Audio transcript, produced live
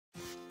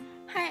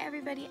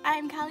everybody,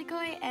 I'm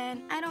Calikoi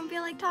and I don't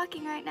feel like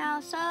talking right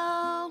now,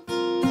 so...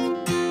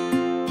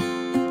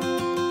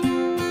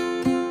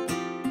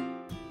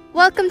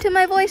 Welcome to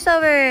my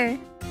voiceover!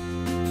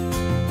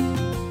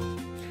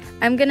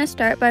 I'm gonna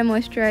start by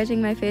moisturizing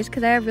my face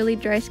because I have really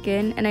dry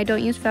skin and I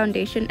don't use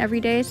foundation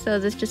every day, so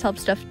this just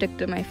helps stuff stick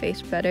to my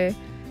face better.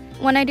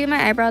 When I do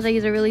my eyebrows, I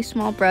use a really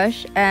small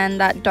brush and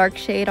that dark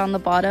shade on the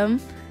bottom,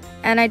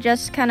 and I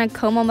just kind of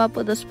comb them up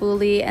with a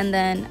spoolie, and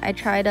then I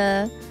try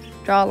to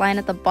draw a line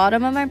at the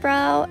bottom of my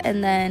brow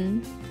and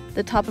then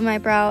the top of my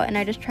brow, and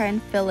I just try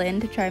and fill in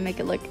to try and make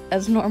it look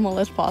as normal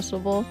as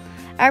possible.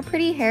 I have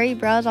pretty hairy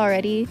brows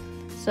already,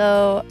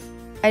 so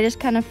I just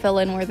kind of fill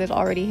in where there's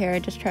already hair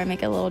and just try and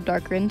make it a little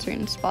darker in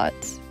certain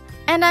spots.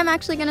 And I'm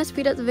actually going to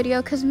speed up the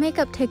video because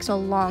makeup takes a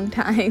long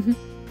time.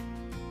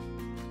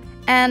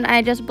 And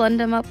I just blend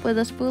them up with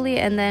a spoolie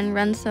and then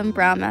run some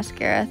brow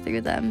mascara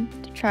through them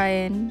to try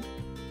and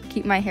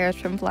keep my hairs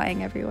from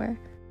flying everywhere.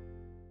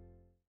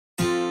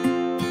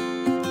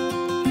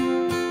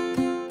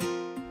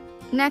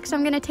 Next,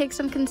 I'm going to take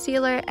some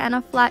concealer and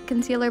a flat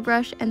concealer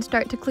brush and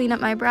start to clean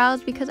up my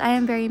brows because I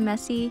am very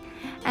messy,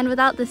 and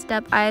without this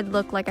step, I'd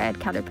look like I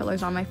had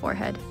caterpillars on my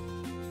forehead.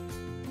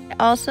 I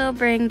also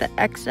bring the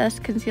excess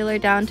concealer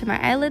down to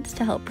my eyelids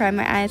to help prime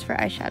my eyes for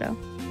eyeshadow.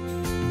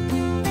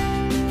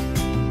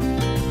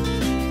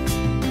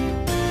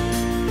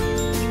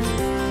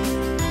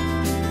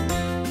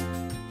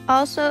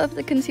 Also, if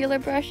the concealer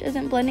brush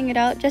isn't blending it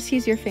out, just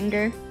use your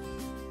finger.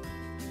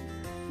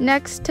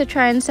 Next, to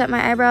try and set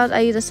my eyebrows, I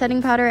use a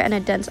setting powder and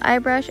a dense eye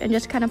brush and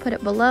just kind of put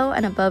it below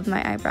and above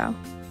my eyebrow.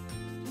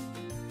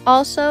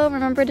 Also,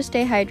 remember to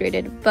stay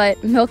hydrated,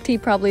 but milk tea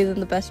probably isn't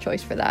the best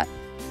choice for that.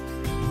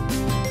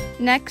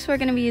 Next, we're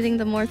going to be using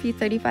the Morphe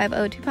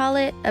 3502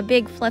 palette, a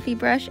big fluffy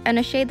brush, and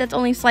a shade that's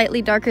only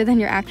slightly darker than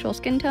your actual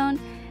skin tone,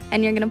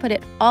 and you're going to put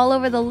it all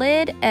over the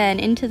lid and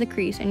into the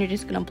crease, and you're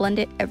just going to blend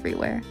it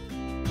everywhere.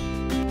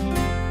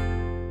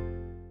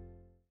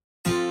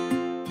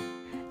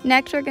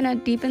 Next, we're going to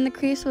deepen the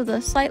crease with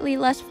a slightly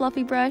less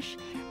fluffy brush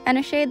and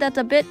a shade that's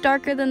a bit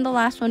darker than the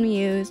last one we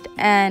used,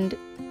 and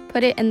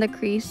put it in the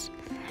crease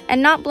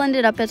and not blend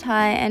it up as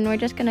high, and we're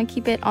just going to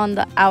keep it on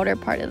the outer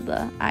part of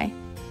the eye.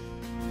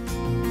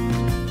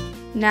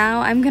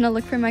 Now I'm going to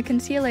look for my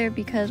concealer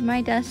because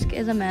my desk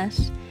is a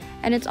mess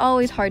and it's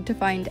always hard to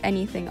find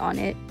anything on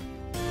it.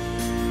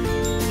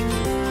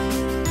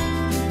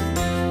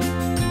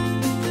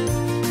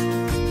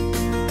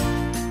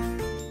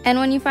 And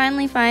when you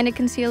finally find a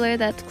concealer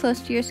that's close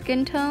to your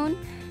skin tone,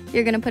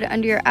 you're going to put it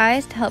under your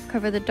eyes to help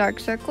cover the dark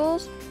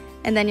circles,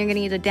 and then you're going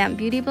to use a damp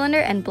beauty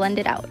blender and blend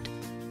it out.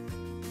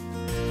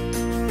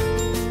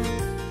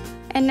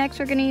 And next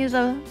we're going to use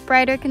a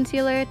brighter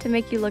concealer to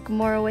make you look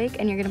more awake,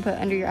 and you're going to put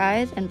it under your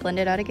eyes and blend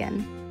it out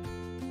again.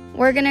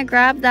 We're going to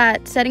grab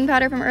that setting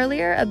powder from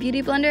earlier, a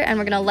beauty blender, and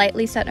we're going to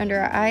lightly set under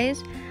our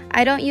eyes.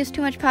 I don't use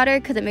too much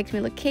powder because it makes me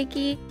look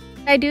cakey.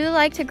 I do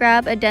like to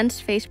grab a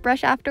dense face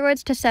brush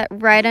afterwards to set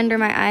right under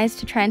my eyes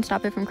to try and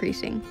stop it from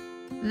creasing.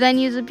 Then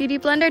use a beauty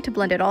blender to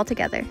blend it all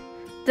together.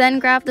 Then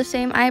grab the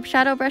same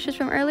eyeshadow brushes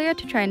from earlier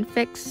to try and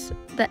fix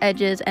the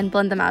edges and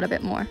blend them out a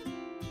bit more.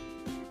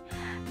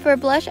 For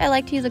blush, I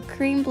like to use a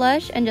cream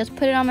blush and just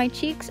put it on my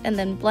cheeks and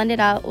then blend it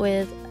out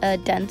with a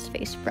dense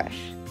face brush.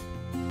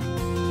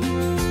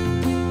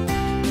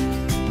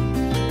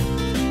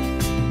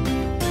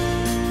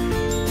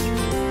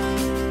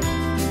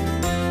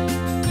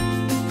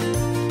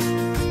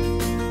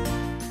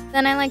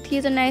 Then I like to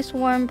use a nice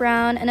warm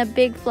brown and a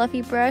big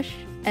fluffy brush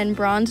and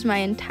bronze my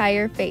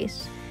entire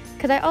face,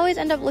 because I always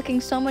end up looking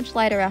so much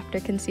lighter after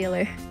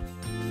concealer.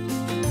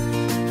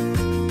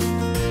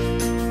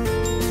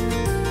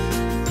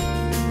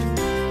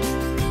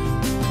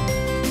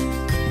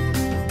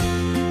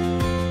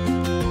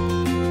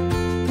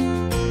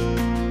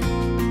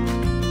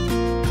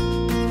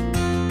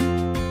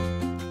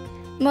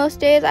 Most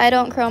days I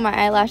don't curl my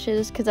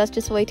eyelashes because that's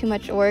just way too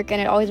much work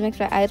and it always makes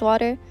my eyes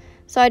water.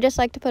 So I just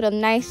like to put a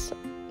nice,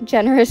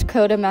 generous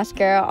coat of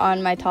mascara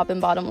on my top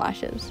and bottom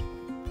lashes.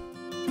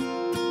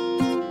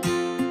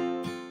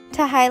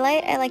 To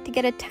highlight, I like to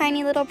get a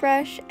tiny little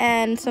brush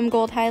and some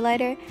gold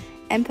highlighter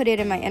and put it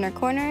in my inner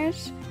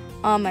corners,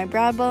 on my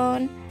brow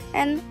bone,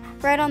 and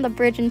right on the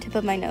bridge and tip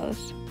of my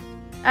nose.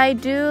 I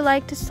do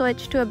like to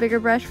switch to a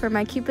bigger brush for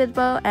my cupid's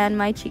bow and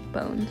my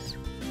cheekbones.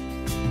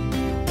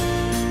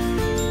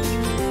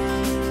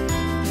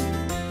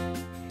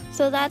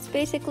 So that's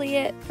basically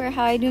it for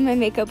how I do my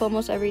makeup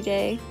almost every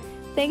day.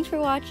 Thanks for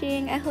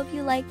watching. I hope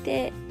you liked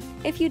it.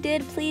 If you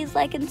did, please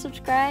like and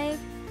subscribe,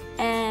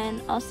 and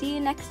I'll see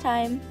you next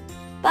time.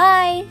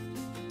 Bye!